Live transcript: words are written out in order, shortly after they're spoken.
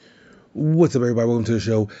What's up, everybody? Welcome to the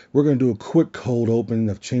show. We're going to do a quick cold open.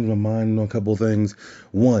 I've changed my mind on a couple of things.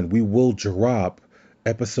 One, we will drop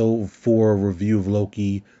episode 4 review of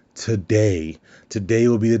Loki today. Today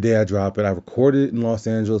will be the day I drop it. I recorded it in Los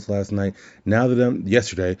Angeles last night. Now that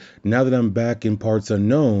I'm back in parts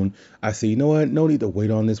unknown, I say, you know what? No need to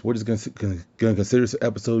wait on this. We're just going to consider this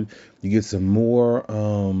episode. You get some more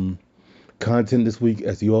content this week,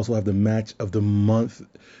 as you also have the match of the month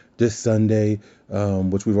this Sunday,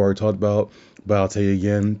 which we've already talked about, but I'll tell you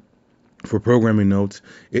again for programming notes.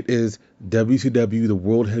 It is WCW, the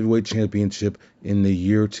World Heavyweight Championship in the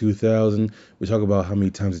year 2000. We talk about how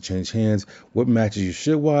many times it changed hands, what matches you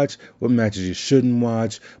should watch, what matches you shouldn't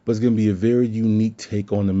watch, but it's going to be a very unique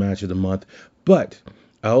take on the match of the month. But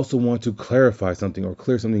I also want to clarify something or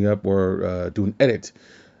clear something up or do an edit.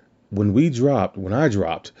 When I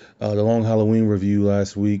dropped the Long Halloween review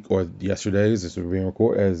last week or yesterday, as I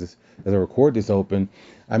record this open,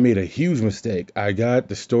 I made a huge mistake. I got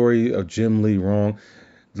the story of Jim Lee wrong.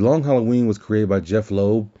 The Long Halloween was created by Jeff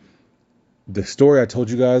Loeb. The story I told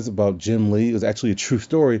you guys about Jim Lee was actually a true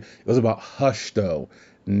story. It was about Hush, though,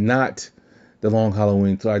 not the Long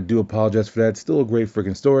Halloween. So I do apologize for that. Still a great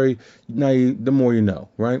freaking story. Now, the more you know,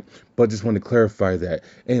 right? But just wanted to clarify that.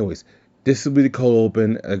 Anyways, this will be the cold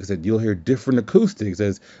open. Like I said, you'll hear different acoustics,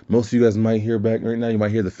 as most of you guys might hear back right now. You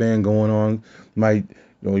might hear the fan going on.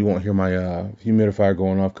 You won't hear my humidifier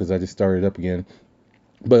going off because I just started it up again.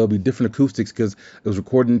 But it'll be different acoustics because it was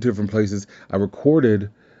recorded in different places. I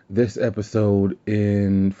recorded this episode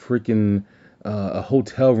in freaking a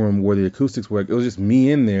hotel room where the acoustics were. It was just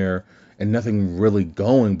me in there and nothing really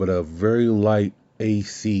going, but a very light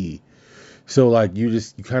AC. So like you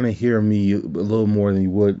kind of hear me a little more than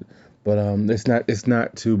you would. But it's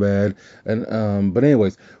not too bad. And but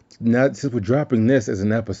anyways, now since we're dropping this as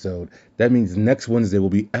an episode, that means next Wednesday will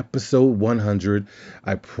be episode 100.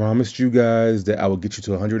 I promised you guys that I would get you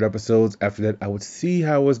to 100 episodes. After that, I would see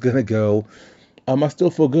how it's gonna go. I still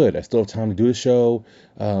feel good. I still have time to do the show.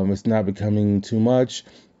 It's not becoming too much.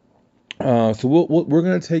 So we're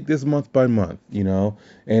gonna take this month by month,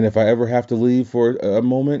 and if I ever have to leave for a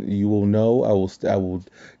moment, you will know. I will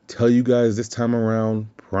tell you guys this time around.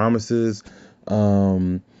 Promises.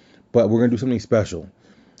 But we're gonna do something special,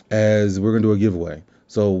 as we're gonna do a giveaway.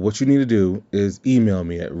 So what you need to do is email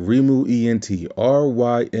me at rymuent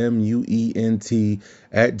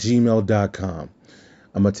rymuent@gmail.com.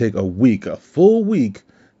 I'm gonna take a full week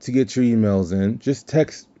to get your emails in. Just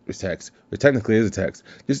text. It technically is a text.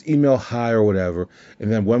 Just email hi or whatever. And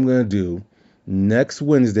then what I'm going to do next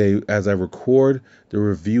Wednesday, as I record the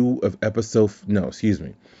review of what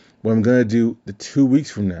I'm going to do the 2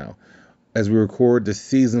 weeks from now, as we record the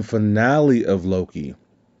season finale of Loki,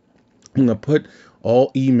 I'm going to put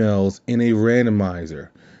all emails in a randomizer.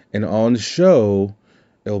 And on the show,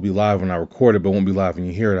 it will be live when I record it, but it won't be live when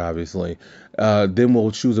you hear it, obviously. Then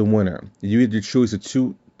we'll choose a winner. You get your choice of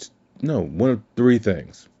one of three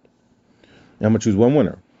things. I'm going to choose one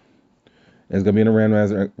winner. And it's going to be in a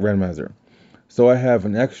randomizer. So I have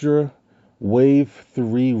an extra Wave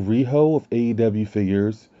 3 Riho of AEW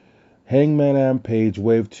figures, Hangman Adam Page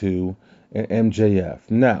Wave 2, and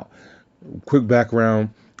MJF. Now, quick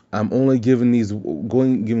background. I'm only giving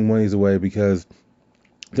one of these away because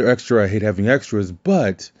they're extra. I hate having extras,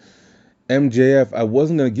 but MJF, I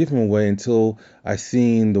wasn't going to give him away until I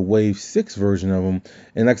seen the Wave 6 version of him.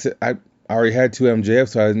 And like I said, I already had two MJF,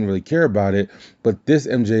 so I didn't really care about it. But this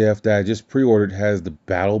MJF that I just pre-ordered has the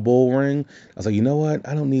Battle Bowl ring. I was like, you know what?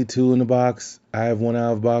 I don't need two in the box. I have one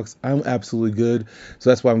out of the box. I'm absolutely good. So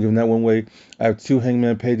that's why I'm giving that one away. I have two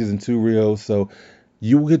Hangman Pages and two Rios. So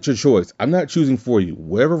you will get your choice. I'm not choosing for you.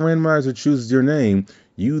 Whatever randomizer chooses your name,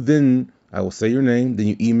 I will say your name, then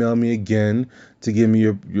you email me again to give me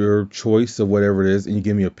your choice of whatever it is, and you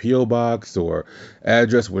give me a P.O. box or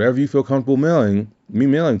address, whatever you feel comfortable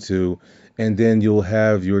mailing to, and then you'll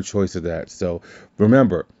have your choice of that. So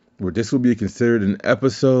remember, this will be considered an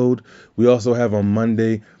episode. We also have on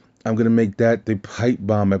Monday, I'm going to make that the Pipe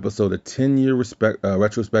Bomb episode, a 10-year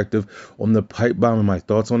retrospective on the Pipe Bomb and my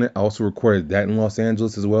thoughts on it. I also recorded that in Los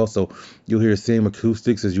Angeles as well, so you'll hear the same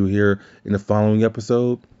acoustics as you hear in the following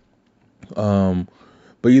episode. But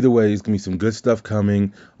either way, it's going to be some good stuff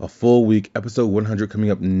coming. A full week, episode 100 coming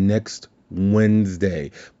up next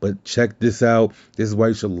Wednesday. But check this out. This is why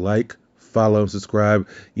you should like, follow, and subscribe.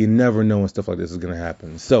 You never know when stuff like this is going to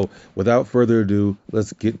happen. So without further ado,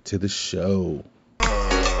 let's get to the show.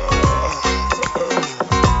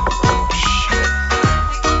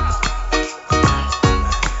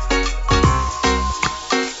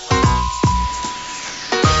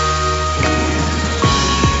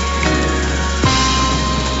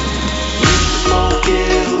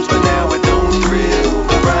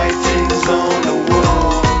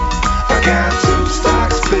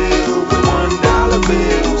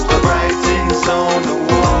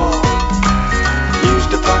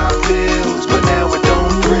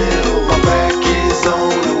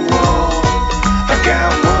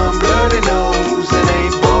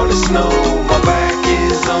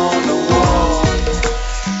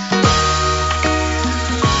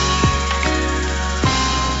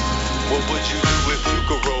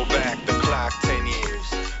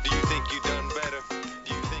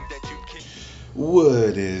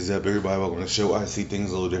 is up, everybody? Welcome to the show. I see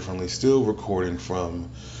things a little differently. Still recording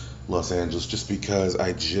from Los Angeles just because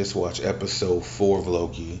I just watched episode 4 of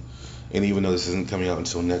Loki. And even though this isn't coming out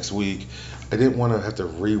until next week, I didn't want to have to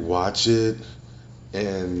rewatch it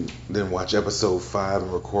and then watch episode 5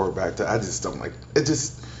 and record back to. I just don't like it.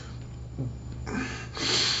 Just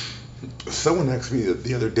someone asked me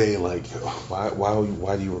the other day, like,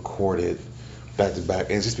 why do you record it back to back?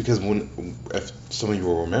 And it's just because if some of you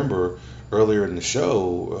will remember earlier in the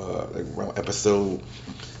show, like around episode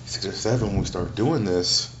 6 or 7, when we started doing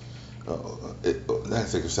this, not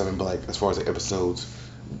 6 or 7, but like as far as the episodes,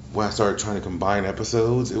 when I started trying to combine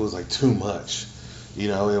episodes, it was like too much. You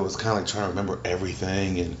know, it was kind of like trying to remember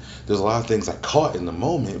everything, and there's a lot of things I caught in the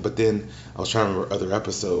moment, but then I was trying to remember other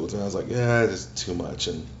episodes, and I was like, yeah, it's too much.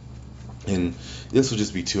 And this will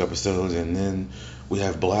just be 2 episodes, and then we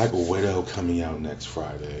have Black Widow coming out next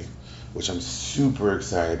Friday, which I'm super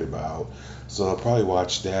excited about. So I'll probably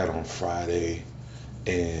watch that on Friday,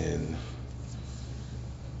 and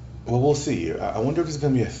well, we'll see. I wonder if it's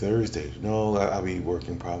gonna be a Thursday. No, I'll be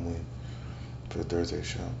working probably for the Thursday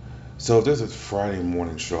show. So if there's a Friday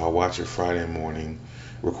morning show, I'll watch it Friday morning,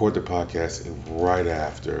 record the podcast right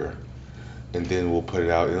after, and then we'll put it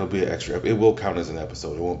out. It'll be an extra. It will count as an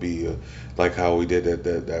episode. It won't be like how we did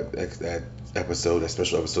that episode, that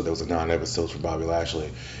special episode that was a non-episode for Bobby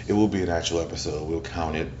Lashley. It will be an actual episode. We'll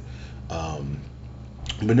count it.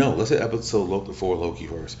 But no, let's hit episode Loki for Loki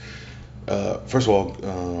first. First of all,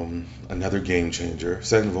 another game changer.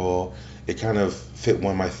 Second of all, it kind of fit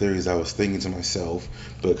one of my theories I was thinking to myself,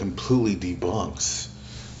 but it completely debunks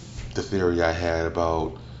the theory I had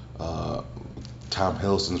about Tom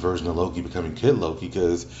Hiddleston's version of Loki becoming Kid Loki.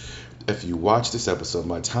 Because if you watch this episode,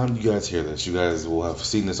 by the time you guys hear this, you guys will have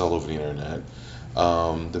seen this all over the internet.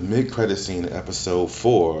 The mid-credit scene in episode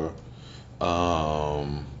 4,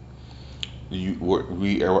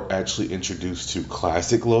 we are actually introduced to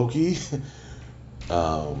classic Loki,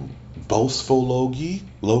 boastful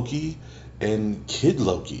Loki, and Kid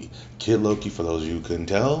Loki. Kid Loki, for those of you who couldn't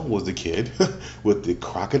tell, was the kid with the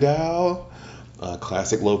crocodile.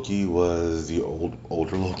 Classic Loki was the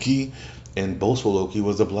older Loki, and boastful Loki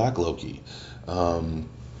was the black Loki. And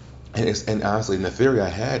honestly, in the theory I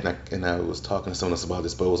had, and I was talking to someone else about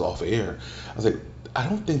this, but it was off air. I was like, I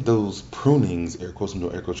don't think those prunings, air quotes, I'm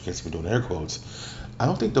doing air quotes, you can't see me doing air quotes. I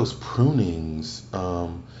don't think those prunings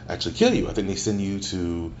actually kill you. I think they send you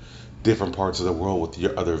to different parts of the world with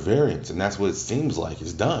your other variants, and that's what it seems like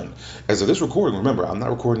it's done. As of this recording, remember, I'm not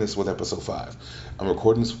recording this with episode 5. I'm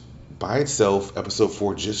recording this by itself. Episode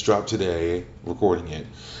 4 just dropped today, recording it.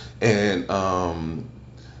 And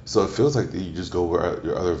so it feels like you just go where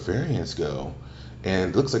your other variants go.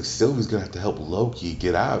 And it looks like Sylvie's going to have to help Loki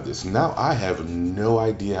get out of this. Now, I have no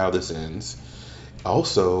idea how this ends.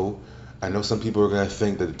 Also, I know some people are going to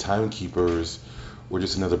think that the Timekeepers were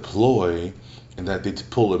just another ploy and that they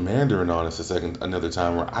pulled a Mandarin on us another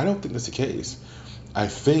time. Where I don't think that's the case. I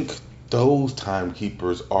think those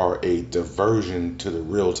Timekeepers are a diversion to the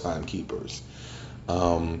real Timekeepers.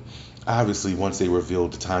 Obviously, once they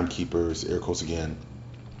revealed the Timekeepers, air quotes again,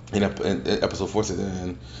 in episode 4,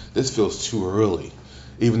 said, this feels too early.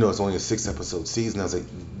 Even though it's only a 6-episode season, I was like,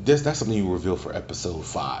 that's something you reveal for episode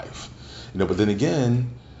 5. But then again,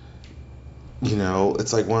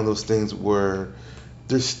 it's like one of those things where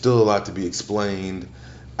there's still a lot to be explained.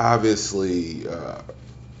 Obviously,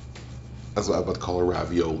 that's what I'm about to call her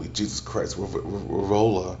Ravioli. Jesus Christ,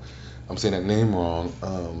 Ravola. I'm saying that name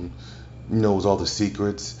wrong. Knows all the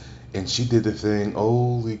secrets. And she did the thing,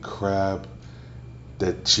 holy crap,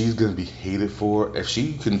 that she's going to be hated for. If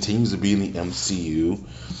she continues to be in the MCU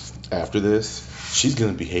after this, she's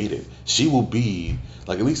going to be hated. She will be,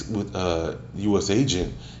 like, at least with U.S.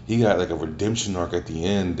 Agent, he got like a redemption arc at the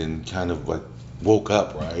end and kind of like woke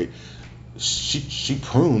up, right? She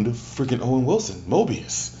pruned freaking Owen Wilson,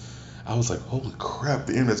 Mobius. I was like, holy crap,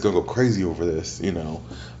 the internet's going to go crazy over this, But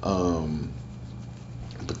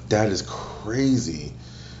that is crazy.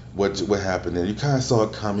 What happened there? You kind of saw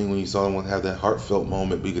it coming when you saw him have that heartfelt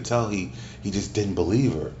moment, but you could tell he just didn't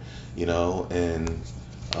believe her, And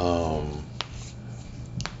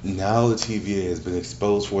now the TVA has been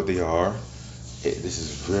exposed for what they are. This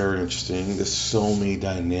is very interesting. There's so many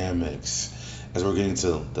dynamics as we're getting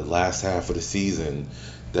to the last half of the season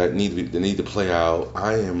that need to play out.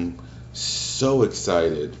 I am so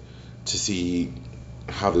excited to see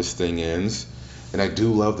how this thing ends, and I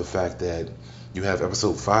do love the fact that you have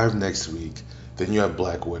episode 5 next week, then you have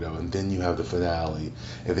Black Widow, and then you have the finale,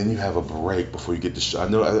 and then you have a break before you get the show. I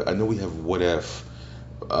know we have What If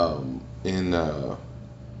in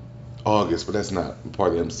August, but that's not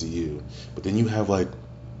part of the MCU. But then you have like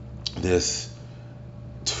this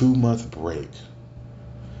 2-month break,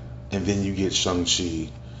 and then you get Shang-Chi,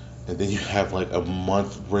 and then you have like a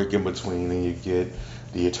month break in between, and you get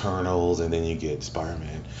the Eternals, and then you get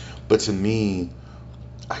Spider-Man. But to me,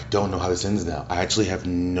 I don't know how this ends now. I actually have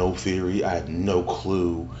no theory. I have no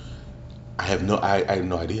clue. I have no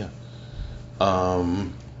idea.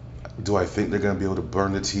 Um, do I think they're gonna be able to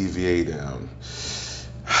burn the TVA down?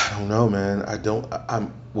 I don't know, man. I don't.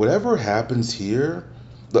 I'm whatever happens here.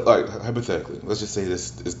 Like hypothetically, let's just say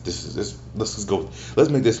this. Let's just go. Let's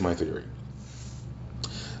make this my theory.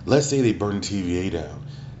 Let's say they burn the TVA down.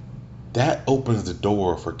 That opens the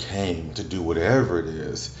door for Kang to do whatever it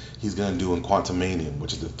is he's gonna do in Quantumanium,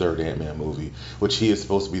 which is the third Ant-Man movie, which he is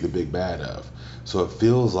supposed to be the big bad of. So it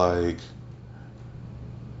feels like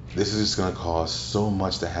this is just gonna cause so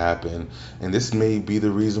much to happen, and this may be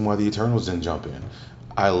the reason why the Eternals didn't jump in.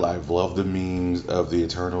 I've loved the memes of the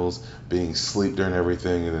Eternals being asleep during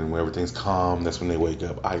everything, and then when everything's calm, that's when they wake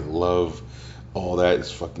up. I love all that.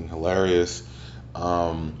 It's fucking hilarious.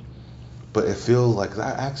 Um, but it feels like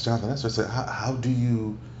I asked Jonathan. That's what I said. How do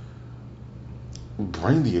you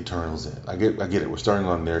bring the Eternals in? I get it. We're starting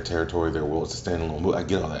on their territory, their world. It's a standalone. I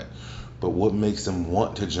get all that. But what makes them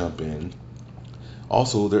want to jump in?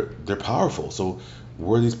 Also, they're powerful. So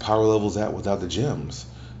where are these power levels at without the gems?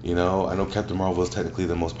 You know, I know Captain Marvel is technically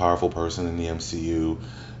the most powerful person in the MCU,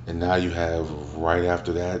 and now you have right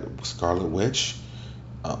after that Scarlet Witch,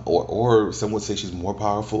 or some would say she's more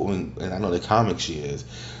powerful, and I know in the comics she is.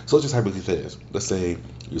 So let's just hypothetically say this. Let's say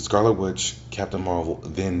you're Scarlet Witch, Captain Marvel,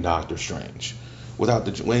 then Doctor Strange, without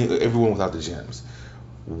everyone without the gems.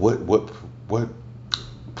 What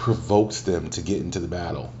provokes them to get into the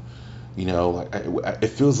battle? You know, like it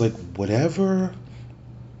feels like whatever.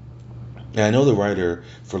 And I know the writer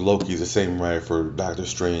for Loki is the same writer for Doctor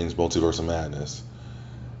Strange, Multiverse of Madness.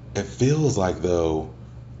 It feels like though,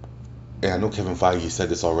 and I know Kevin Feige said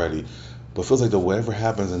this already, but it feels like whatever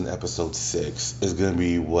happens in episode 6 is gonna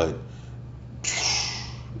be what,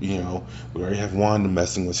 you know, we already have Wanda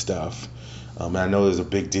messing with stuff. And I know there's a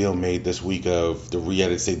big deal made this week of the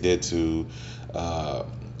re-edits they did to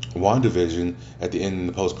WandaVision at the end of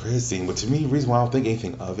the post-credit scene. But to me, the reason why I don't think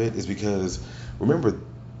anything of it is because, remember,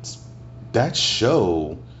 that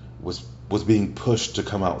show was being pushed to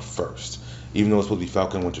come out first, even though it's supposed to be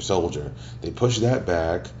Falcon and Winter Soldier. They pushed that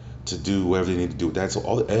back to do whatever they need to do with that. So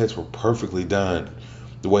all the edits were perfectly done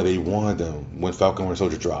the way they wanted them when Falcon and Winter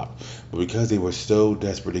Soldier dropped. But because they were so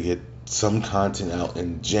desperate to get some content out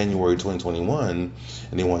in January 2021,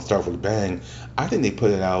 and they want to start with a bang, I think they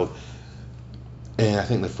put it out. And I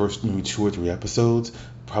think the first maybe 2 or 3 episodes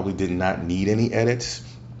probably did not need any edits,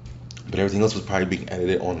 but everything else was probably being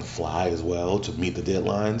edited on the fly as well to meet the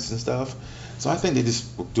deadlines and stuff. So I think they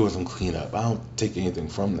just were doing some cleanup. I don't take anything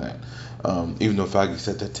from that. Even though Feige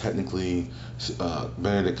said that technically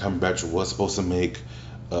Benedict Cumberbatch was supposed to make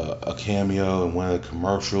a cameo in one of the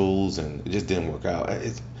commercials, and it just didn't work out.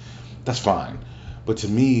 That's fine. But to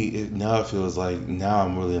me, now it feels like now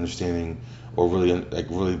I'm really understanding, or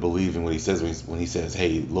really believing what he says when he says,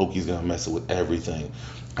 "Hey, Loki's gonna mess with everything."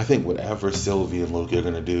 I think whatever Sylvie and Loki are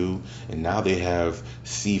gonna do, and now they have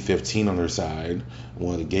C-15 on their side,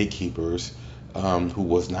 one of the gatekeepers, who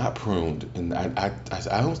was not pruned, and I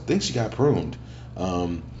don't think she got pruned,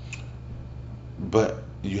 but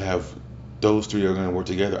you have those 3 are going to work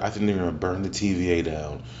together. I think they're going to burn the TVA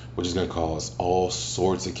down, which is going to cause all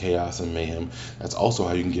sorts of chaos and mayhem. That's also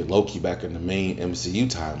how you can get Loki back in the main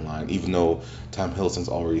MCU timeline, even though Tom Hiddleston's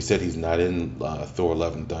already said he's not in Thor: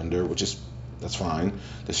 Love and Thunder, that's fine.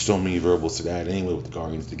 There's so many variables to that anyway, with the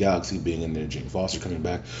Guardians of the Galaxy being in there, Jane Foster coming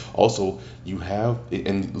back. Also, you have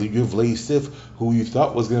Lady Sif, who you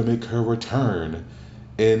thought was going to make her return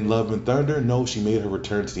in Love and Thunder. No, she made her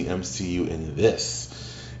return to the MCU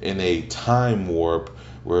in a time warp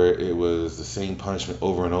where it was the same punishment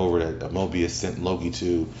over and over that Mobius sent Loki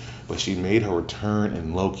to, but she made her return,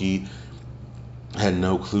 and Loki had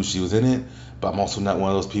no clue she was in it. But I'm also not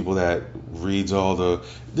one of those people that reads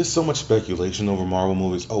there's so much speculation over Marvel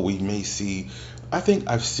movies. Oh, we may see, I think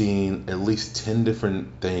I've seen at least 10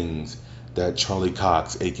 different things that Charlie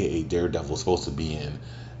Cox, aka Daredevil, is supposed to be in.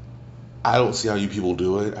 I don't see how you people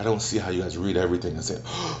do it. I don't see how you guys read everything and say,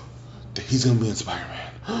 oh, he's going to be in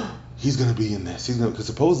Spider-Man. He's going to be in this. Because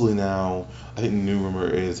supposedly now, I think the new rumor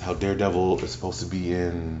is how Daredevil is supposed to be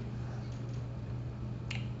in,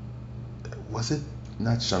 was it?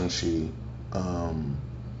 Not Shang-Chi.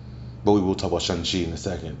 But we will talk about Shang-Chi in a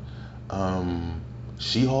second.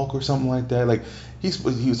 She-Hulk or something like that. Like, he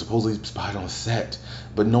was supposedly spied on set,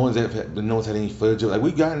 but no one's had any footage of it. Like,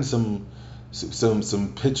 we've gotten some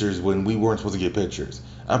pictures when we weren't supposed to get pictures.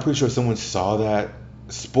 I'm pretty sure someone saw that.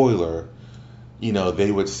 Spoiler,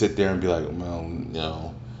 they would sit there and be like,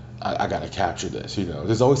 well, I gotta capture this.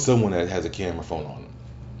 There's always someone that has a camera phone on them.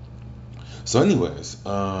 So, anyways,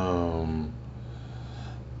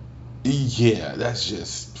 yeah, that's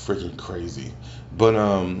just freaking crazy. But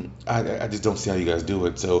I just don't see how you guys do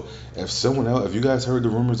it. So if you guys heard the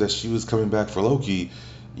rumors that she was coming back for Loki,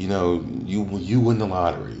 you win the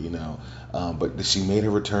lottery. But she made her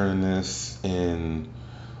return in this in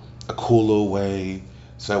a cool little way.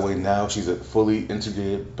 So that way now she's fully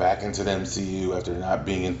integrated back into the MCU after not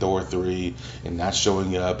being in Thor 3 and not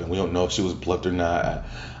showing up, and we don't know if she was blipped or not.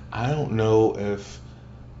 I don't know if.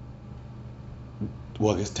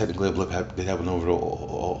 Well, I guess technically a blip did happen over the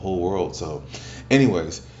whole world. So,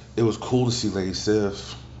 anyways, it was cool to see Lady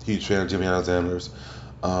Sif. Huge fan of Jimmy Alexander's.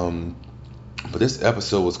 But this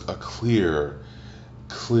episode was a clear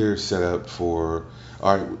setup for.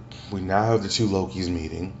 All right, we now have the two Lokis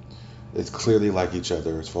meeting. It's clearly like each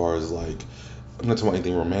other as far as like. I'm not talking about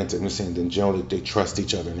anything romantic. I'm just saying in general they trust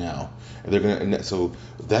each other now, and they're gonna. So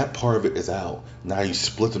that part of it is out. Now you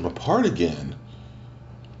split them apart again.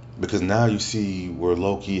 Because now you see where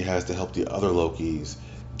Loki has to help the other Lokis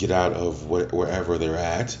get out of wherever they're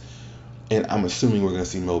at. And I'm assuming we're going to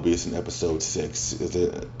see Mobius in episode 6.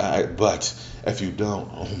 But if you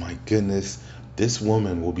don't, oh my goodness, this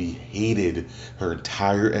woman will be hated her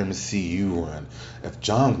entire MCU run. If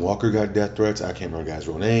John Walker got death threats, I can't remember the guy's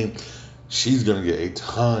real name, she's going to get a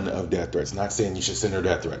ton of death threats. Not saying you should send her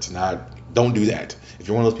death threats. Don't do that. If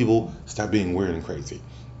you're one of those people, stop being weird and crazy.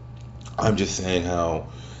 I'm just saying how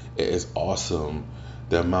it is awesome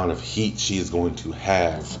the amount of heat she is going to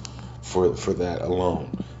have for that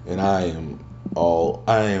alone, and I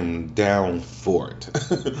am down for it.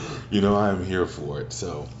 I am here for it.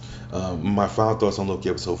 So my final thoughts on Loki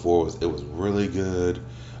episode 4 was it was really good.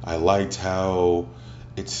 I liked how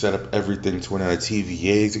it set up everything to where now the TVA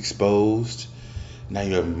is exposed. Now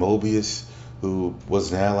you have Mobius, who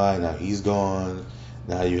was an ally, now he's gone.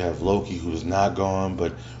 Now you have Loki, who's not gone,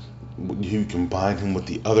 but you combine him with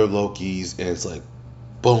the other Lokis, and it's like,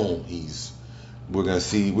 boom, we're gonna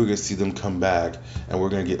see them come back, and we're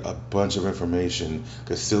gonna get a bunch of information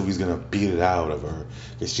because Sylvie's gonna beat it out of her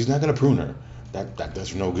because she's not gonna prune her. That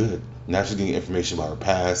does her no good. Now she's getting information about her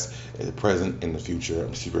past, and the present, and the future.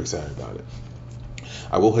 I'm super excited about it.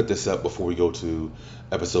 I will hit this up before we go to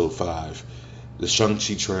episode 5. The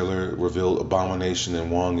Shang-Chi trailer revealed Abomination and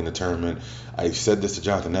Wong in the tournament. I said this to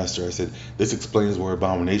Jonathan Nestor. I said, this explains where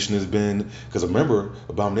Abomination has been. Because remember,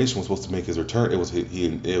 Abomination was supposed to make his return. It was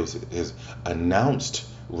his announced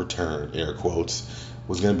return, air quotes,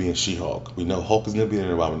 was going to be in She-Hulk. We know Hulk is going to be in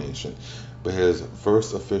Abomination. But his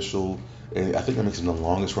first official, and I think that makes him the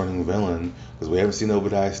longest running villain, because we haven't seen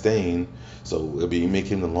Obadiah Stane. So it'll be make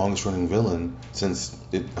him the longest running villain since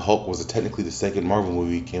Hulk was technically the second Marvel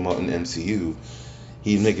movie came out in the MCU.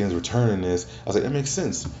 He's making his return in this. I was like, that makes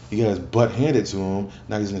sense. He got his butt handed to him.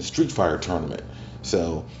 Now he's in a Street Fighter tournament.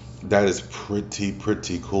 So that is pretty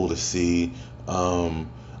cool to see.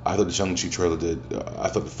 I thought the Shang-Chi trailer I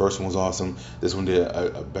thought the first one was awesome. This one did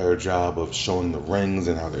a better job of showing the rings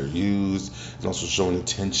and how they're used, and also showing the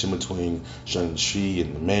tension between Shang-Chi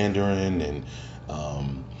and the Mandarin, and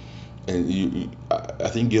I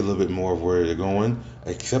think you get a little bit more of where they're going.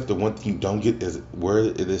 Except the one thing you don't get is where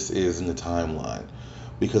this is in the timeline.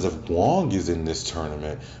 Because if Wong is in this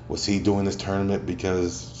tournament, was he doing this tournament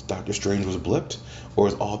because Doctor Strange was blipped? Or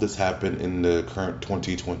has all this happened in the current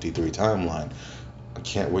 2023 timeline? I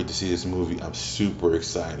can't wait to see this movie. I'm super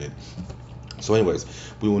excited. So anyways,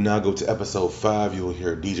 we will now go to episode 5. You will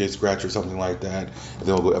hear a DJ scratch or something like that. And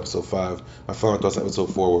then we'll go to episode 5. My final thoughts on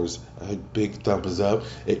episode 4 was a big thumbs up.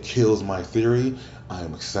 It kills my theory.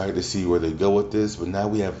 I'm excited to see where they go with this. But now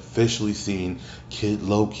we have officially seen Kid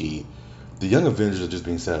Loki. The Young Avengers are just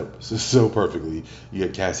being set up so perfectly. You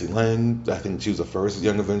get Cassie Lang. I think she was the first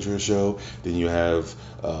Young Avenger show. Then you have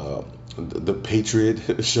the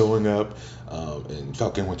Patriot showing up, and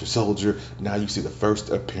Falcon Winter Soldier. Now you see the first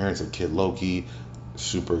appearance of Kid Loki.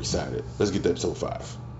 Super excited. Let's get to episode 5.